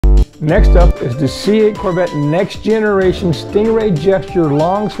Next up is the C8 Corvette Next Generation Stingray Gesture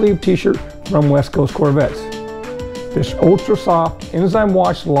long sleeve t-shirt from West Coast Corvettes. This ultra soft, enzyme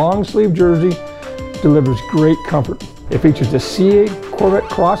washed long sleeve jersey delivers great comfort. It features the C8 Corvette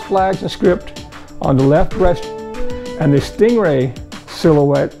cross flags and script on the left breast and the Stingray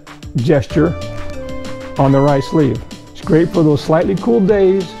silhouette gesture on the right sleeve. It's great for those slightly cool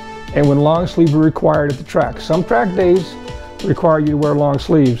days and when long sleeves are required at the track. Some track days require you to wear long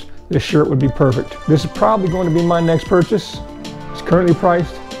sleeves. This shirt would be perfect. This is probably going to be my next purchase. It's currently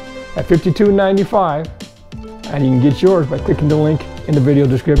priced at $52.95, and you can get yours by clicking the link in the video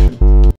description.